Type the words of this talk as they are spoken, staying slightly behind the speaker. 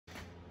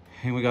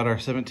And we got our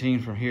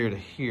 17 from here to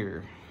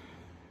here.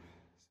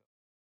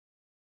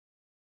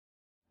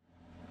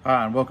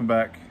 Hi, and welcome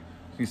back.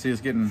 You can see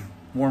it's getting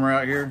warmer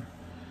out here.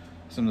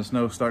 Some of the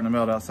snow's starting to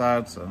melt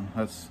outside, so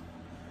that's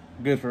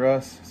good for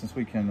us since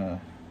we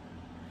can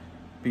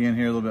be in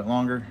here a little bit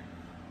longer.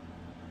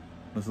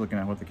 Just looking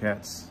at what the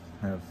cats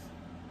have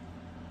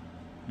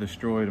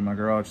destroyed in my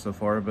garage so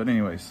far. But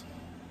anyways,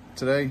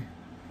 today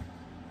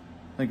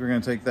I think we're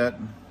going to take that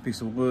piece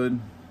of wood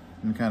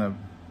and kind of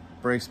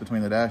brace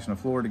between the dash and the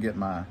floor to get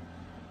my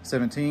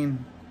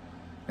 17,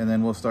 and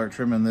then we'll start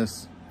trimming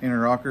this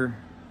inner rocker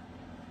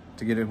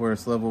to get it where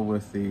it's level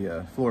with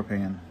the floor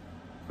pan.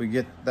 If we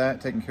get that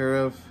taken care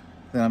of,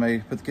 then I may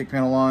put the kick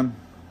panel on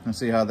and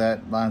see how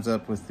that lines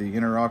up with the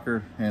inner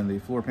rocker and the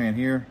floor pan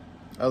here.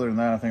 Other than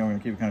that, I think I'm going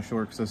to keep it kind of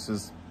short because this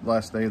is the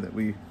last day that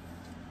we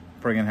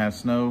probably going to have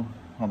snow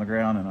on the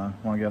ground, and I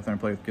want to get out there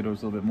and play with kiddos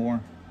a little bit more.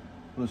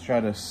 Let's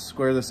try to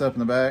square this up in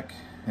the back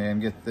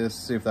and get this,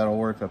 see if that'll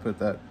work. I put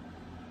that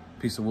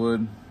piece of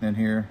wood in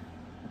here,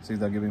 see if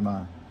that'll give me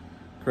my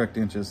correct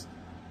inches,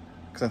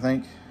 because I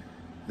think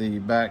the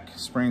back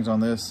springs on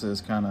this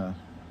is kind of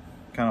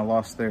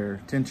lost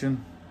their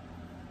tension,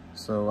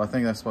 so I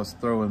think that's what's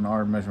throwing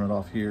our measurement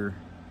off here.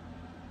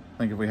 I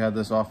think if we had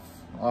this off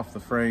the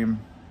frame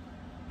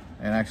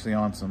and actually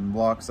on some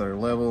blocks that are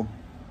level,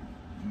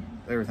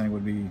 everything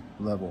would be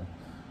level.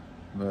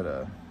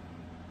 But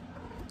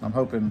I'm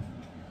hoping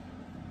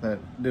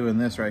that doing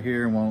this right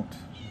here won't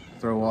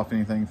throw off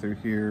anything through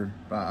here.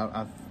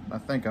 I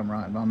think I'm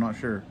right, but I'm not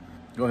sure.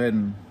 Go ahead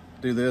and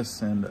do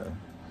this and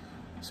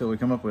see what we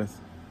come up with.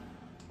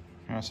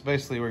 All right, so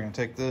basically we're gonna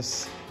take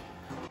this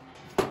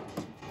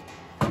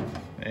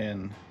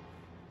and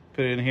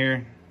put it in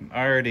here.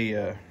 I already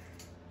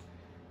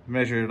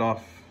measured it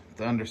off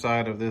the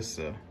underside of this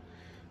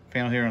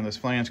panel here on this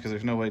flange, because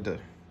there's no way to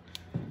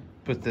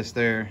put this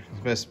there.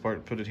 The best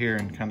part, put it here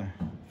and kind of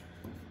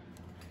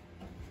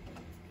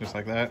just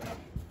like that.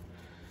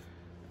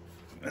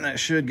 And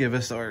that should give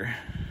us our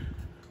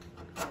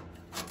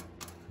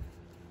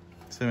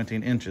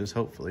 17 inches,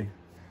 hopefully.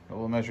 But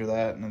we'll measure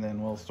that, and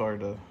then we'll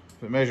start if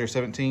we measure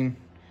 17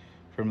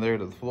 from there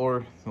to the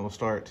floor, then we'll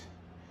start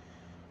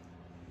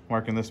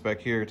marking this back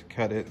here to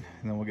cut it,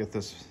 and then we'll get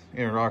this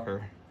inner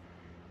rocker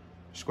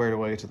squared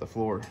away to the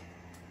floor.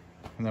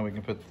 And then we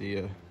can put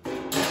the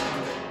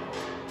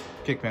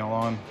kick panel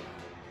on,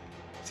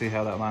 see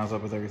how that lines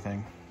up with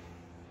everything.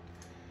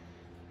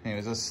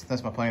 Anyways,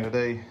 that's my plan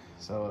today.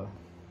 So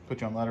put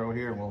you on the ladder over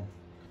here and we'll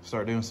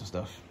start doing some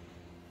stuff.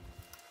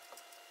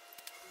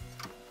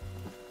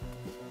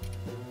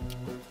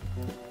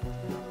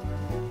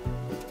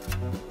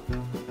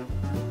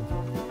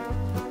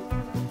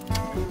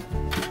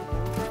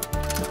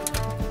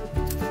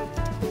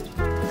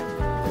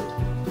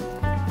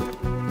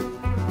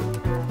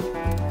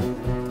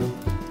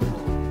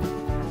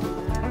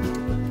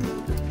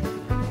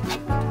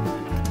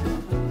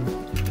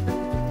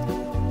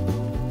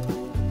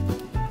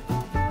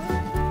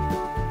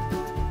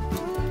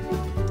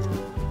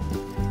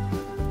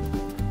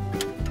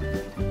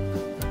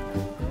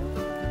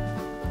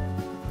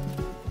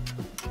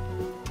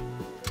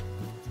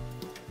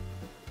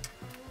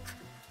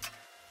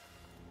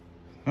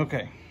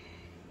 Okay,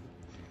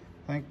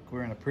 I think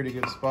we're in a pretty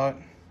good spot.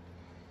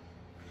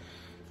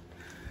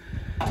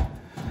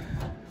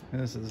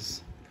 This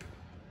is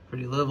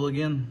pretty level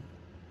again.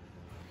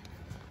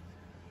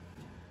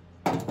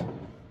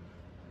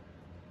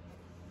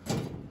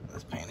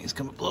 This panties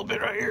come up a little bit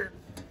right here.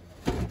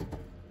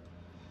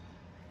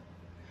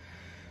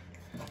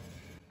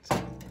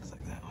 So it's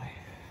like that way.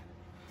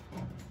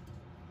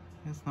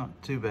 It's not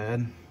too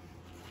bad,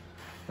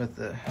 but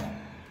the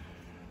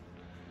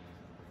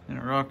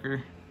inner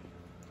rocker,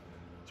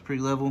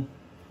 pretty level,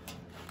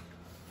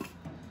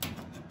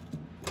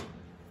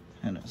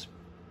 and it's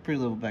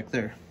pretty level back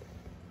there.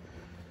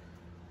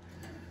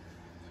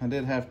 I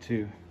did have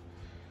to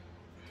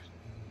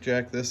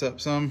jack this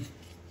up some,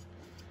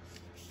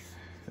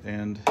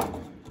 and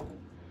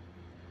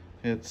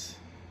it's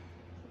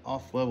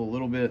off level a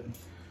little bit,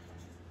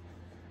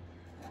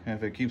 and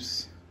if it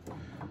keeps,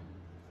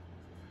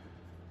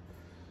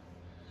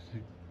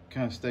 it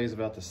kind of stays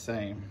about the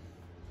same.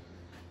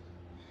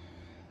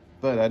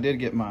 But I did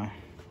get my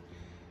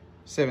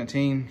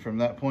 17 from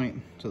that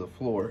point to the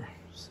floor,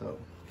 so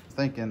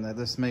thinking that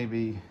this may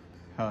be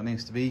how it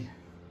needs to be.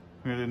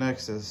 What we're gonna do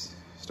next is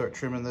start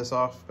trimming this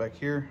off back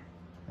here,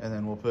 and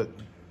then we'll put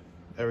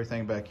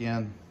everything back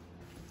in.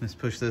 Let's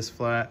push this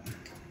flat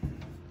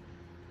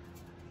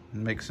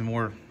and make some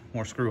more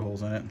screw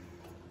holes in it,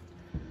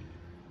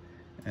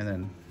 and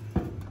then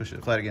push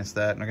it flat against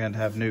that, and we're going to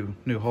have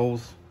new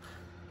holes.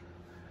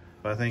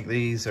 But I think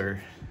these are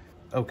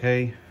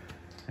okay,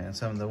 and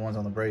some of the ones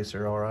on the brace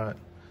are all right.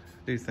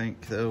 I do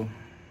think though,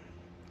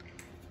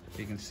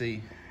 you can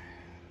see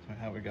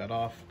how we got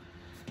off,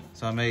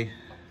 so I may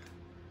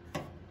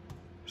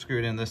screw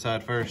it in this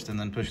side first and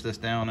then push this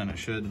down, and it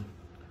should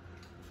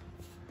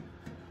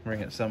bring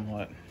it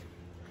somewhat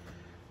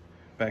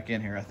back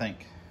in here, I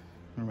think.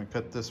 I'm gonna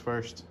cut this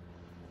first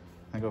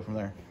and go from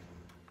there.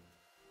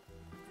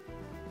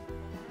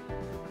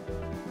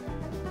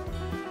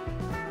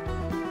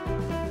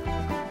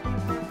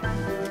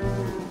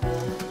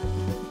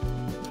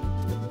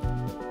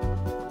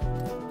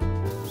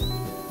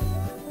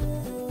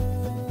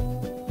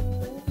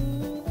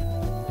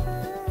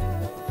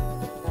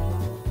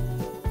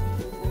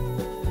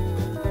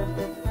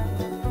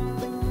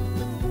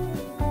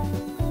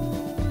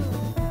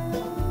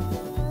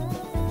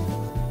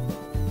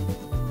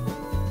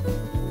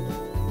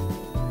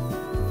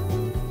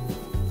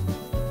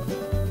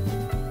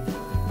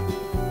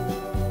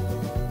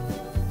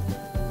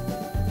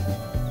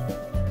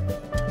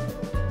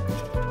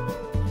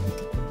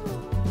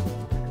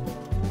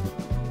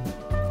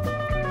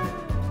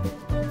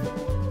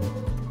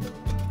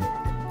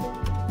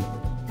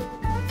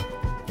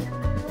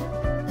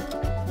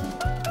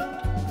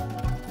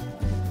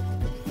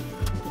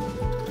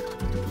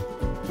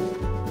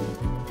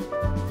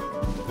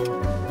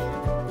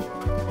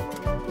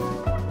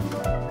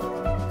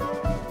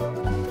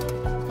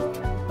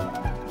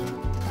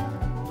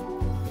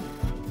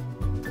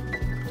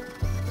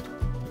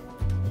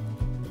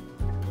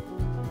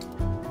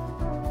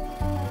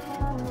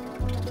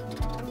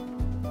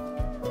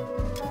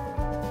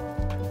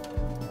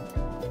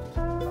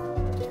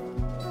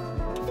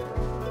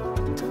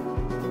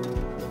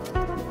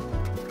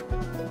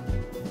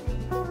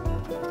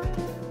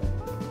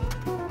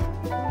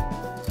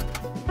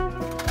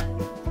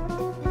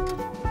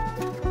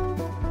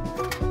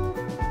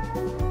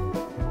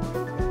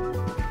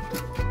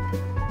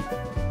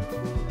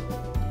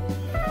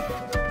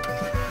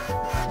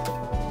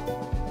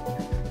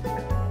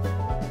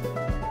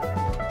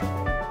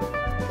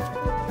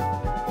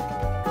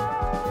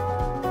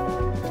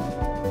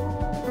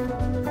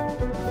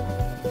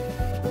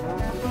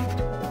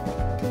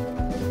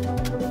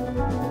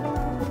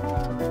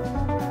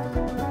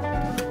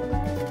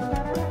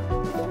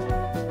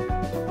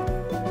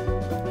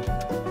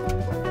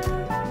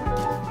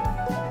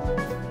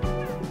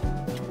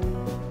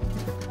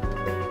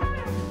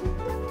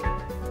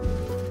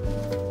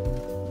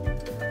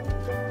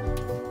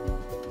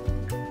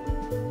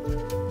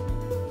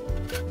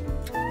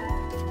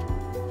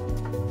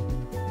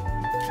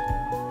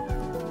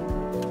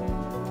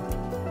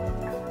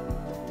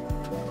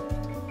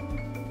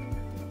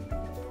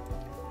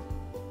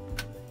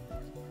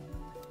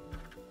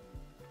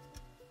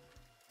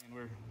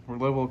 we're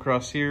level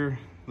across here,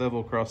 level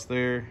across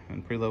there,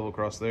 and pre-level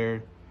across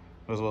there,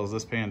 as well as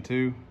this pan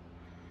too.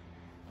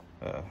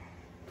 A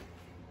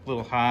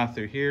little high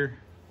through here.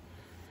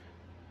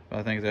 But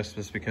I think that's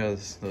just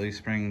because the leaf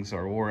springs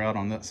are wore out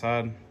on that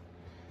side.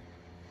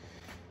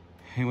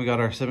 And we got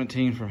our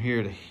 17 from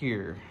here to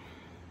here.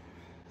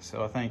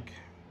 So I think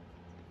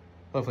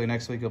hopefully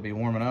next week it'll be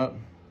warming up.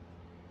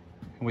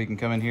 And we can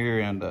come in here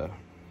and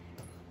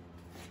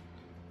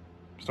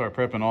start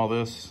prepping all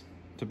this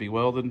to be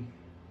welded.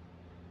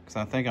 Because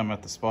I think I'm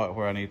at the spot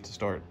where I need to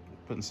start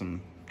putting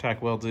some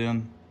tack welds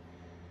in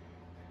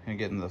and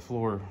getting the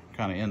floor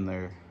kind of in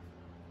there.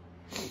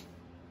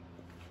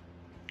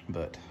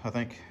 But I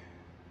think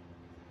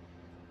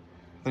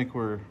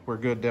we're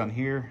good down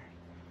here.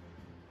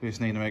 We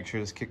just need to make sure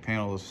this kick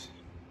panel is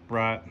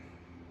right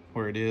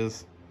where it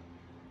is,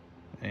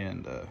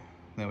 and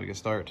then we can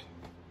start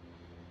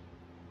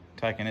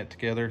tacking it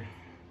together.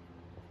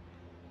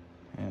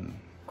 And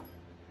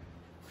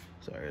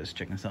sorry, I was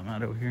checking something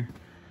out over here.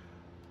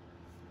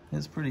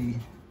 It's pretty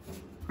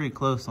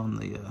close on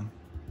the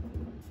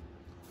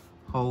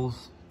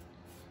holes.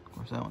 Of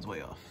course, that one's way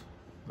off,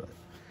 but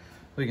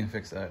we can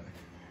fix that.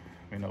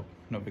 I mean,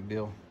 no big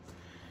deal.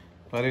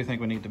 But I do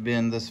think we need to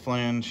bend this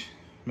flange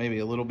maybe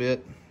a little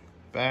bit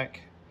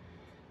back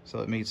so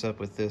it meets up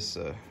with this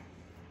the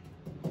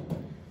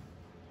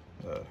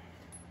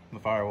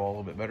firewall a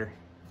little bit better.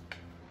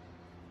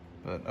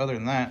 But other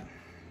than that,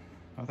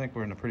 I think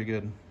we're in a pretty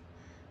good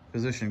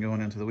position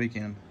going into the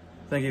weekend.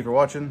 Thank you for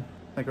watching.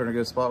 I think we're in a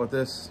good spot with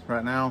this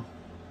right now.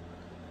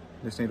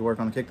 Just need to work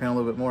on the kick panel a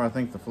little bit more. I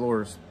think the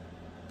floor is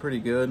pretty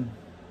good.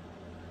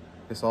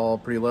 It's all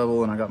pretty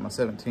level, and I got my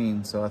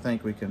 17, so I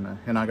think we can,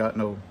 and I got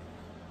no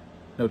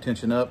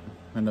tension up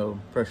and no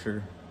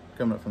pressure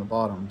coming up from the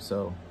bottom,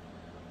 so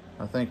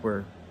I think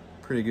we're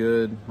pretty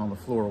good on the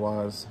floor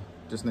wise.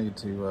 Just need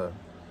to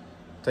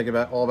take it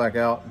all back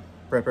out,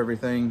 prep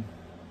everything,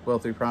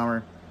 weld through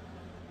primer,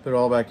 put it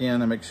all back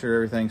in and make sure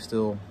everything's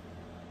still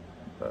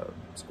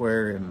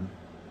square and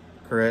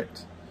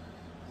correct.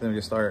 Then we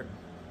just start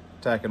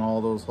tacking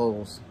all those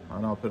holes. I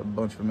know I'll put a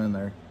bunch of them in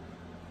there,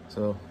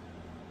 so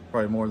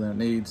probably more than it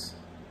needs.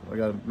 I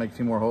got to make a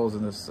few more holes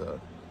in this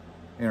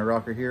inner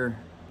rocker here.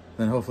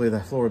 Then hopefully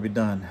that floor will be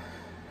done.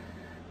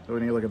 So we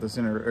need to look at this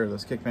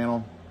this kick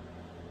panel,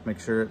 make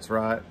sure it's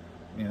right.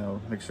 You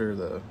know, make sure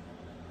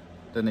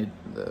doesn't need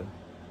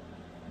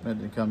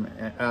to come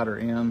out or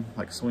in,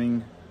 like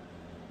swing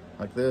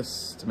like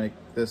this to make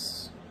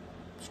this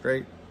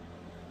straight.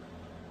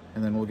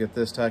 And then we'll get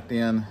this tacked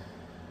in,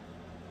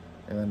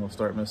 and then we'll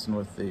start messing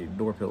with the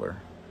door pillar.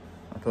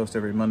 I post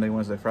every Monday,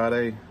 Wednesday,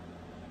 Friday,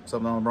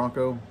 something on the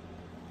Bronco.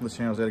 This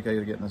channel is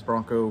dedicated to getting this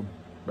Bronco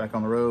back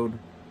on the road,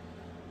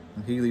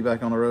 the Healy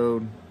back on the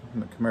road,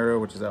 and the Camaro,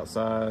 which is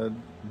outside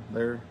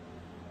there.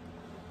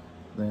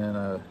 Then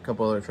a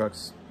couple other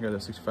trucks. I got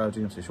a 65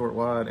 GMC short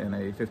wide and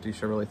a 50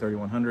 Chevrolet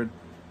 3100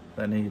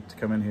 that need to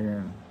come in here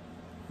and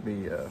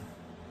be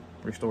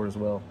restored as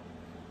well.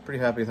 Pretty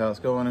happy with how it's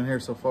going in here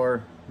so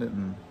far.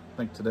 Didn't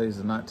think today's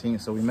the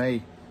 19th, so we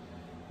may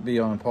be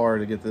on par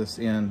to get this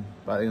in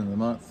by the end of the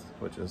month,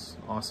 which is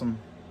awesome,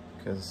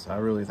 because I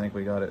really think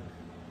we got it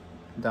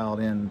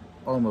dialed in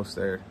almost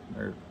there.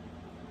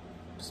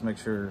 Just make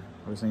sure,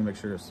 we just need to make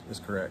sure it's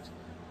correct.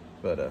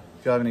 But if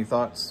you have any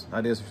thoughts,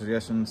 ideas, or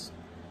suggestions,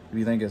 if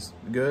you think it's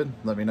good,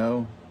 let me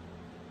know.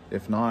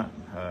 If not,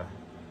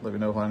 let me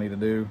know what I need to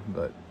do.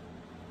 But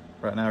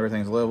right now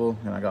everything's level,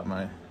 and I got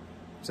my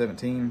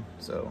 17,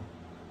 so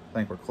I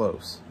think we're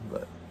close.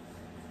 But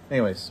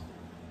anyways,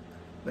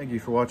 thank you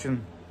for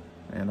watching,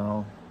 and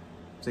I'll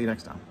see you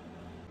next time.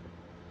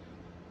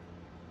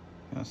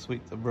 How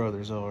sweet the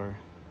brothers are.